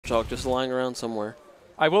chalk just lying around somewhere.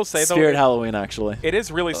 I will say, though, Spirit Halloween, actually. it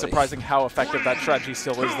is really surprising how effective that strategy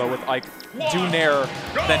still is, though, with, like, do Nair,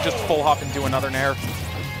 then just full hop and do another Nair.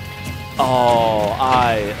 Oh,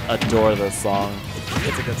 I adore this song.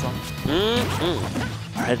 It's a good song.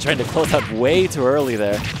 All right, trying to close out way too early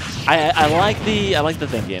there. I like the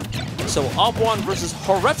thinking. So Obwan versus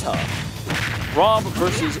Hareta. Rob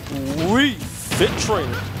versus Wii Fit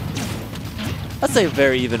Trainer. That's a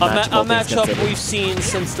very even matchup. A matchup we've seen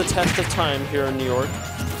since the test of time here in New York.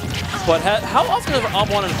 But how often have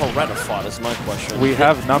Obwan and Hareta fought is my question. We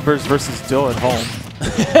have Numbers versus Dill at home.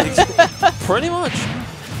 Pretty much.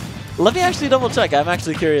 Let me actually double check. I'm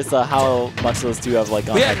actually curious how much those two have like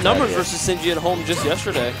on. We had Numbers versus Shinji at home just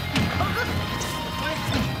yesterday.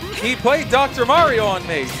 He played Dr. Mario on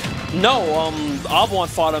me. No, Obwan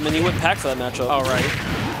fought him and he went pack for that matchup. All right.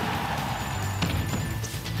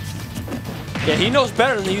 Yeah, he knows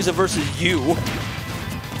better than to use it versus you.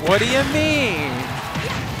 What do you mean?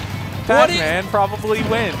 Batman probably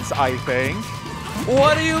wins, I think.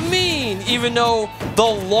 What do you mean? Even though the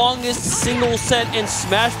longest single set in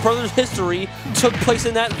Smash Brothers history took place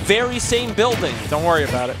in that very same building. Don't worry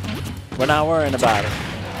about it. We're not worrying about it.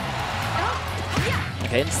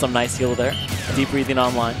 Okay, some nice heal there. Deep breathing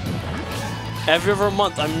online. Every other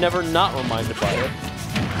month, I'm never not reminded by it.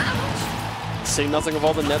 Say nothing of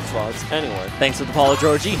all the net throts. Anyway. Thanks for the Paulo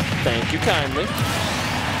Georgie. Thank you kindly.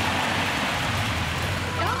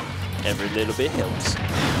 Every little bit helps.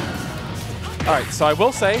 All right, so I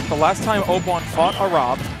will say, the last time Obwan fought a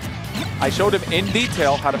Rob, I showed him in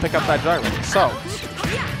detail how to pick up that gyro. So,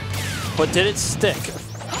 but did it stick?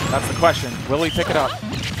 That's the question. Will he pick it up?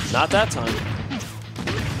 Not that time.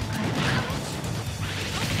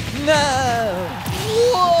 No!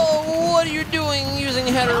 Whoa! What are you doing using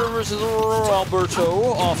header versus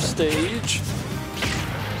Roberto off stage?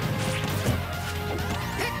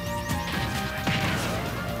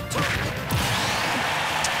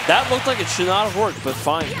 That looked like it should not have worked, but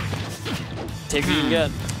fine. Take what you can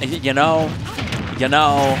get. You know.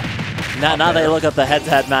 Now they look at the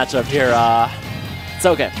head-to-head matchup here. It's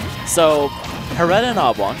okay. So, Hareta and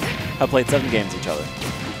Obwan have played 7 games each other.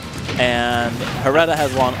 And Hareta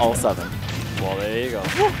has won all 7. Well, there you go.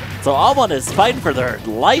 So Obwan is fighting for their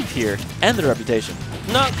life here and their reputation.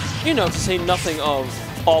 Not, to say nothing of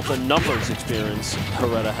all the numbers experience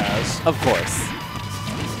Hareta has. Of course.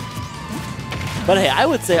 But hey, I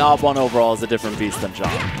would say Obwan overall is a different beast than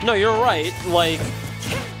John. No, you're right. Like,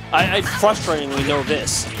 I frustratingly know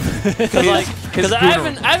this. Because I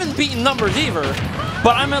haven't beaten numbers either,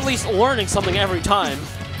 but I'm at least learning something every time.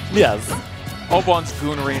 Yes. Obwan's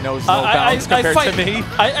goonery knows no bounds compared to me.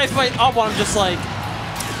 I fight Obwan, I'm just like,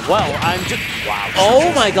 well, I'm just, wow.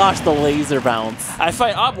 Oh my gosh, the laser bounce. I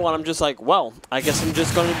fight Obwan, I'm just like, well, I guess I'm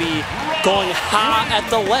just going to be going ha at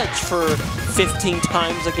the ledge for 15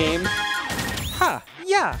 times a game. Ha,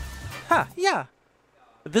 yeah. Ha, yeah.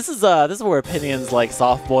 This is where opinions like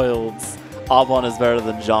soft-boiled Obwan is better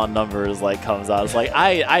than John numbers like comes out. It's like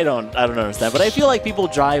I don't understand, but I feel like people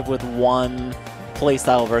drive with one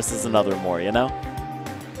playstyle versus another more, you know?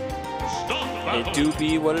 It do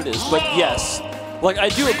be what it is, but yes, like I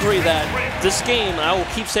do agree that this game, and I will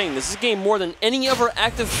keep saying this game more than any other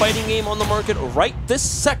active fighting game on the market right this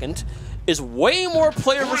second is way more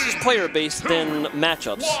player versus player based than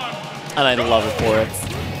matchups. And I love it for it.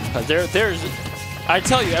 There's, I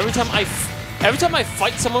tell you, every time I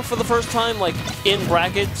fight someone for the first time, like in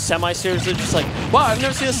bracket, semi-seriously, just like, wow, I've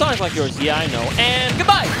never seen a Sonic like yours. Yeah, I know. And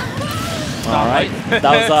goodbye. All right,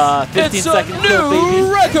 that was 15 seconds. It's a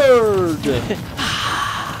new record.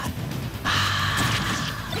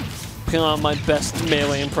 Putting on my best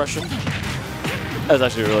melee impression. That was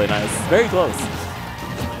actually really nice. Very close.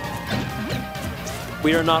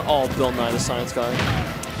 We are not all Bill Nye the Science Guy.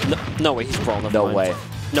 No way, he's Brawl. No way.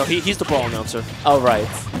 No, he's the Brawl announcer. Oh, right.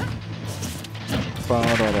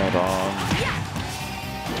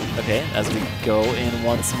 Okay, as we go in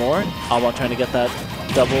once more, Obwan trying to get that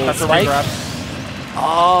double spike.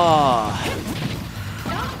 Oh.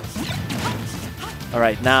 All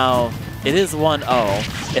right, now it is 1-0.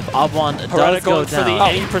 If Obwan does go down, for the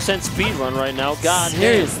 80% speed run right now. God,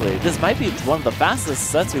 seriously, this might be one of the fastest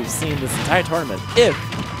sets we've seen this entire tournament. If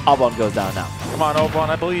Obwan goes down now. Come on, Obwan,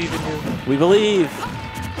 I believe in you. We believe.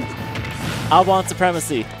 Obwan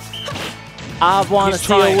supremacy. Obwan to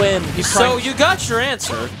steal a win. So you got your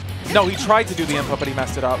answer. No, he tried to do the input, but he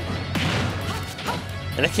messed it up.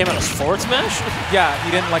 And it came out as forward smash? Yeah,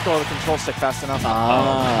 he didn't let go of the control stick fast enough.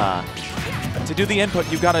 Ah. To do the input,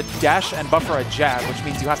 you've got to dash and buffer a jab, which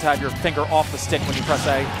means you have to have your finger off the stick when you press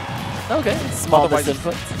A. Okay, small Otherwise,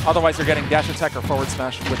 input. otherwise you're getting dash attack or forward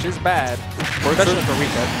smash, which is bad, especially for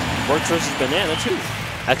weekend. Works versus banana, too.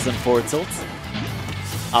 Excellent forward tilt.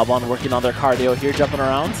 Obwan working on their cardio here, jumping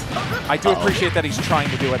around. I do appreciate that he's trying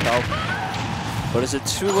to do it, though. But is it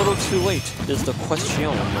too little too late is the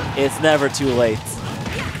question. It's never too late.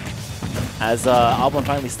 As Obwan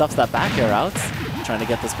finally stuffs that back air out, trying to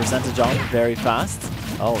get this percentage on very fast.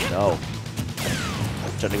 Oh no.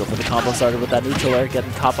 Trying to go for the combo starter with that neutral air,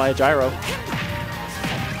 getting caught by a gyro.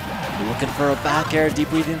 Looking for a back air, deep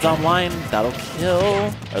breathing's online. That'll kill,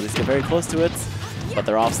 or at least get very close to it. But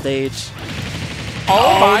they're off stage.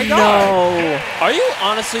 Oh my god! No! Are you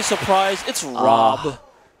honestly surprised? It's Rob.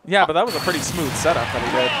 Yeah, but that was a pretty smooth setup that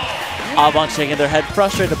he did. Obwan shaking their head,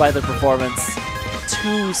 frustrated by their performance.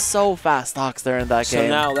 2 so fast stocks there in that So game.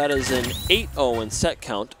 now that is an 8-0 in set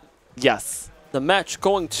count. Yes. The match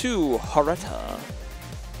going to Hareta.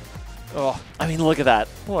 Oh, I mean, look at that.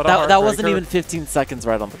 What a That wasn't heartbreaker. even 15 seconds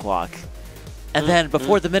right on the clock. And then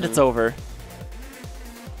before the minute's over,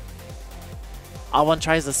 Obwan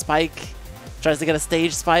tries a spike, tries to get a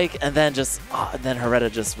stage spike, and then and then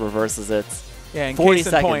Hareta just reverses it. yeah, in 40 case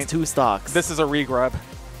in seconds, point, 2 stocks. this is a regrab.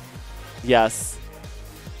 Yes.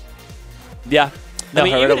 Yeah. No, I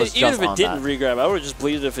mean, Hareta even, was even just if it on didn't that. regrab, I would have just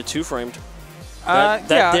bleeded if it two-framed. That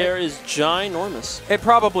Yeah, there is ginormous. it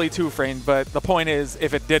probably two-framed, but the point is,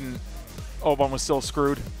 if it didn't, Obwan was still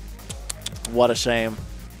screwed. What a shame.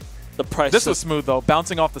 The price. This was smooth, though,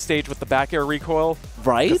 bouncing off the stage with the back air recoil.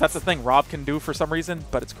 Right? 'Cause that's the thing Rob can do for some reason,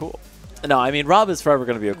 but it's cool. No, I mean, Rob is forever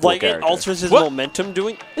going to be a cool like character. it alters his What? momentum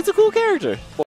doing. It's a cool character.